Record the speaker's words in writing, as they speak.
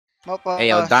Hey,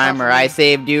 yo, Dimer, I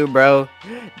saved you, bro.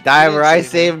 Dimer, I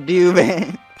saved you,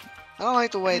 man. I don't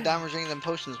like the way Dimer's drinking them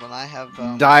potions when I have,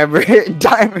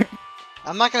 Dimer.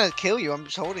 I'm not gonna kill you, I'm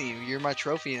just holding you. You're my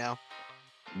trophy now.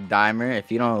 Dimer,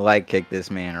 if you don't like kick this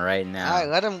man right now. Alright,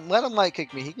 let him light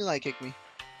kick me. He can light kick me.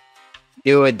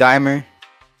 Do it, Dimer.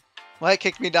 Light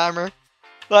kick me, Dimer.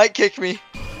 Light kick me.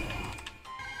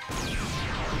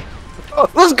 Oh,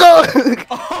 let's go!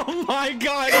 Oh my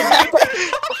god!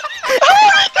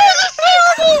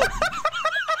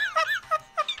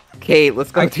 Kate,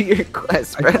 let's go do your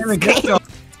quest. Press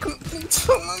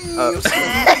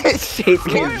Shade's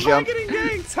Why gonna am jump. I getting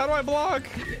ganked? How do I block?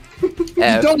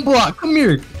 Don't block. Come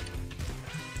here.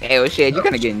 Hey, oh Shade, you're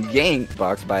gonna get ganked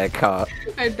boxed by a cop.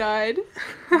 I died.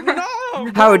 No!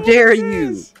 How dare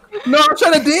you? No, I'm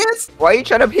trying to dance. Why are you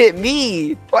trying to hit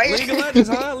me? Why League of Legends,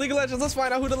 huh? League of Legends, let's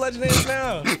find out who the legend is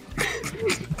now.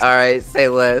 Alright, say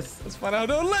less. Let's find out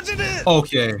who the legend is!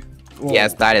 Okay. Whoa.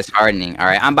 Yes, that is hardening.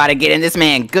 Alright, I'm about to get in this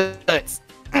man guts.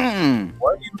 Mm.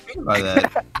 What do you mean by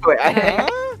that? Wait, Huh?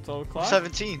 12 o'clock?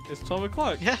 17. It's 12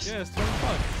 o'clock. Yes. Yeah, it's 12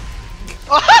 o'clock.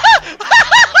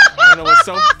 I don't know what's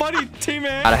so funny,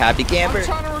 T-Man. Not a happy camper. I'm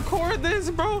trying to record this,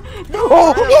 bro.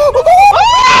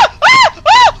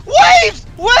 Waves!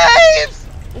 Waves!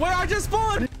 Where I just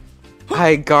spawned?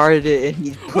 I guarded it and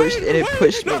he pushed and it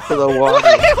pushed me to the water.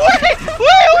 Wait!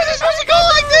 Was it supposed to go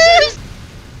like this?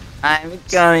 I'm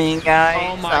coming, guys.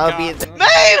 Oh my I'll god. be there.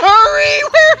 Man, hurry!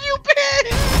 Where have you been?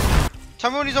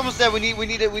 Tell me when he's almost dead. We need to use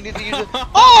it.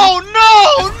 Oh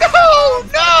no!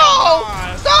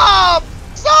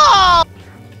 Stop!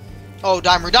 Oh,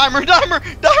 Dimer! He doesn't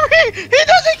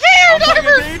care, I'm playing a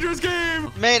Dimer! dangerous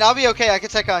game. Man, I'll be okay. I can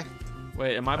take Kai.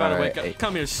 Wait, am I about to wake Alright. up?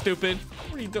 Come here, stupid.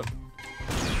 What are you doing?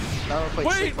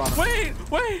 Wait!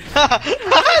 Wait! Not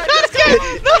again!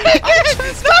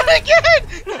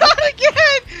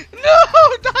 No,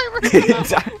 Dimer! I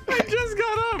just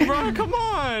got up, bro. Come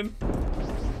on.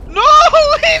 No,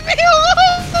 leave me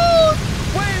alone!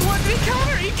 Wait, what?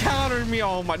 He countered me.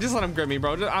 Oh my! Just let him grip me,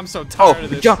 bro. I'm so tired of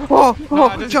this. Jump! Nah,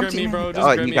 just Jump grip me, to bro. me. Just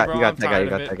Oh, grip you me, got bro. that I'm guy. tired You of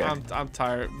got it. that guy. I'm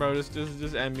tired, bro.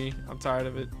 Just end me. I'm tired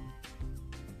of it.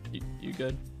 You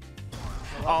good?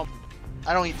 Oh.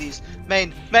 I don't eat these.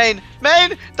 Main!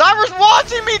 Dimer's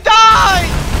watching me die!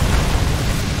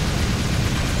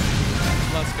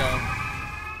 Let's go.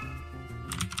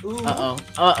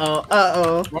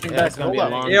 Running Yeah, it's gonna be a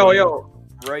long Yo.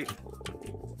 Right.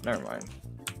 Never mind.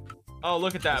 Oh,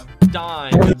 look at that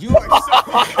dime. You are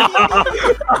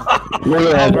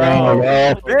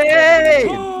Hey!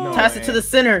 No Pass way. it to the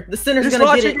center. The center's Just gonna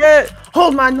watching get it. it.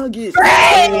 Hold my nuggets.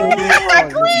 Let's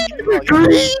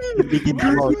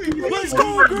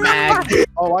go, green. Mag.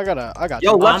 Oh, I got.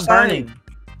 Yo, I'm left side. burning.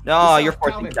 No, you're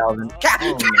forcing Calvin.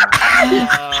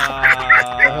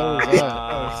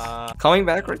 Coming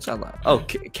backwards. Oh,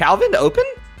 Calvin open?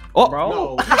 Oh,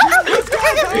 Bro. Let's go,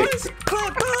 guys.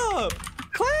 Clap up.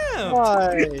 Clam.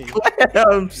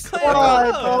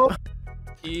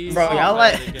 Bro,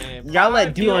 y'all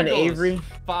let Dion Avery.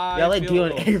 Y'all let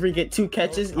Dion Avery get 2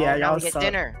 catches. Yeah, now y'all we get suck.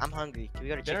 dinner. I'm hungry. Can we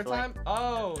go to Dinner Chick-fil-A? time?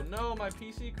 Oh no, my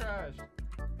PC crashed.